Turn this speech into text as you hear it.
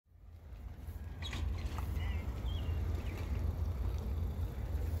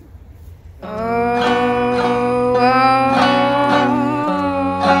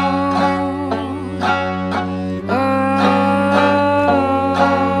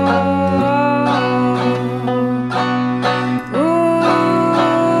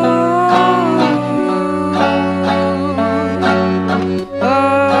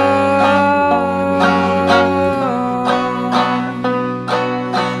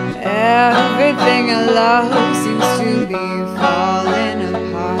our love seems to be falling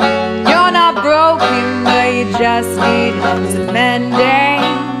apart. You're not broken, but you just need some mending.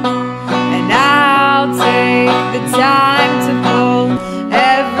 And I'll take the time to pull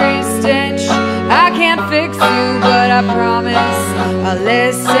every stitch. I can't fix you, but I promise I'll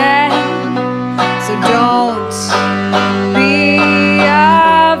listen. So don't be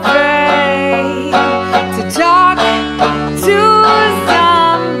afraid to talk to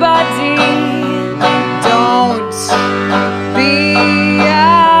somebody. Don't be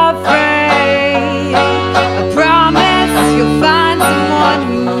afraid. I promise you'll find someone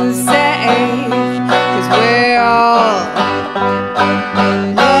who's safe. 'Cause we're all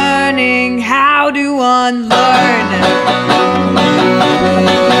learning how to unlearn.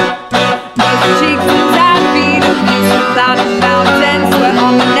 Cheeks and tight feet, used to climbing mountains, sweat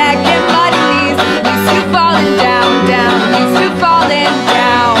on my neck and muddy knees. Used to falling down, down, used to falling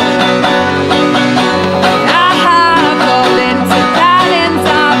down. I fall into patterns,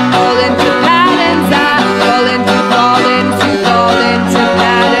 I fall into patterns, I fall into patterns, fall into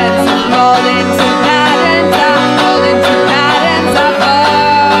patterns, fall into patterns, I fall into patterns, I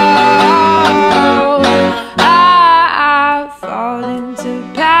fall into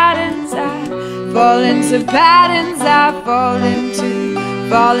patterns, fall into patterns, I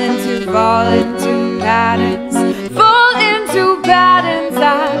fall into patterns, fall into patterns,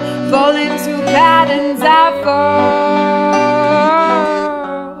 I fall into patterns, I fall.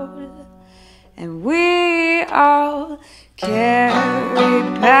 And we all carry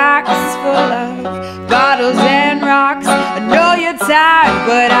packs full of bottles and rocks. I know you're tired,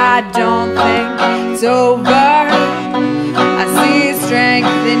 but I don't think it's over. I see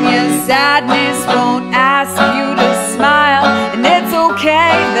strength in your sadness, won't ask you to smile. And it's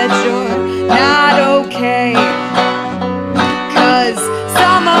okay that you're not okay. 'Cause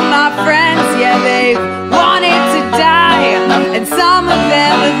some of my friends, yeah, they've wanted to die. And some of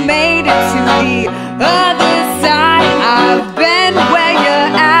them have made it to the other side. I've been where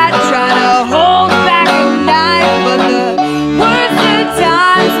you're at, trying to hold back a knife. But the worst of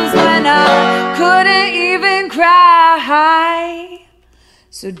times was when I couldn't even cry.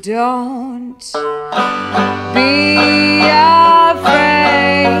 So don't be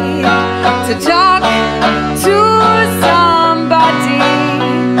afraid to talk to somebody.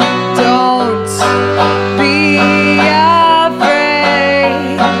 Don't be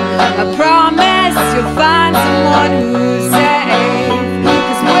afraid. I promise you'll find someone who's safe.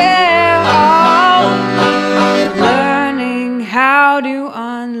 'Cause we're all learning how to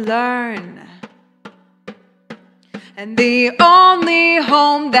unlearn. And the only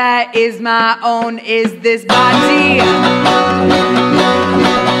home that is my own is this body.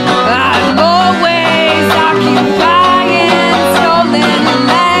 I'm always occupying stolen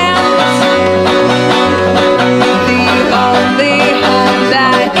land. The only home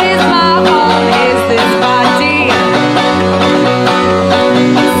that is my own is this body.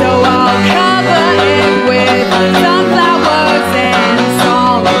 So I'll cover it with sunflowers and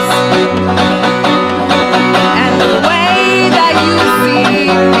songs. And the way that you see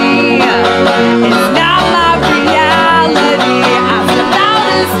me is not my reality. I step out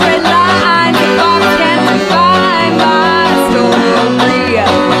and straight lines, the box can't define my story.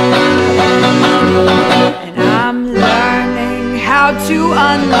 And I'm learning how to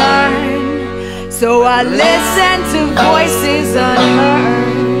unlearn, so I listen to voices unheard.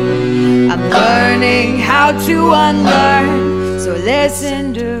 I'm learning how to unlearn, so listen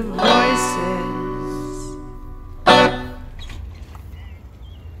to voices